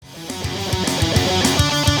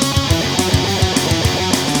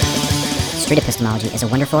Street epistemology is a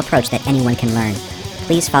wonderful approach that anyone can learn.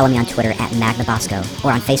 Please follow me on Twitter at MagnaBosco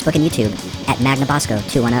or on Facebook and YouTube at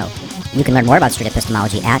MagnaBosco210. You can learn more about street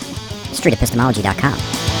epistemology at streetepistemology.com.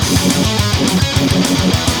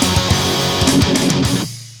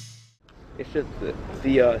 It's just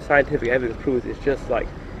the scientific evidence proves it's just like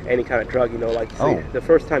any kind of drug, you know, like you say, the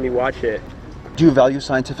first time you watch it. Do you value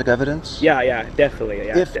scientific evidence? Yeah, definitely.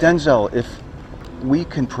 Yeah, Denzel, if we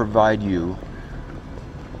can provide you,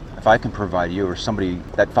 if I can provide you or somebody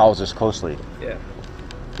that follows us closely,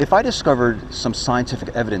 if I discovered some scientific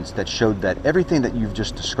evidence that showed that everything that you've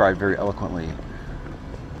just described very eloquently,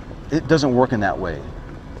 it doesn't work in that way.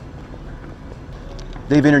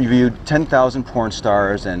 They've interviewed 10,000 porn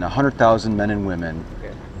stars and 100,000 men and women,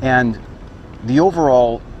 and the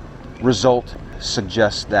overall result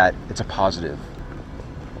suggests that it's a positive.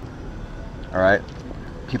 All right?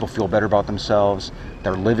 People feel better about themselves,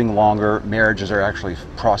 they're living longer, marriages are actually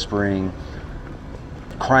prospering,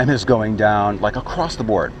 crime is going down, like across the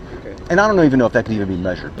board. And I don't even know if that could even be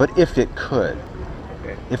measured, but if it could,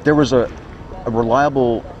 if there was a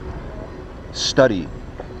reliable study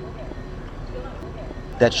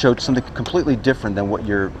that showed something completely different than what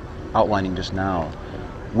you're outlining just now,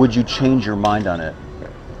 would you change your mind on it?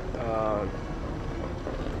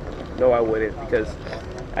 No, I wouldn't, because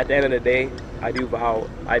at the end of the day, I do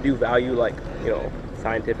value like, you know,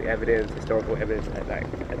 scientific evidence, historical evidence,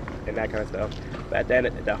 and that kind of stuff. But at the end,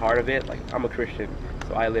 at the heart of it, like, I'm a Christian,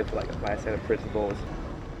 so I live like by a set of principles.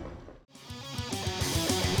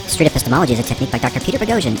 Street epistemology is a technique by Dr. Peter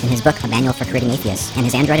Boghossian in his book A Manual for Creating Atheists and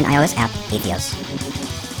his Android and iOS app, Atheos.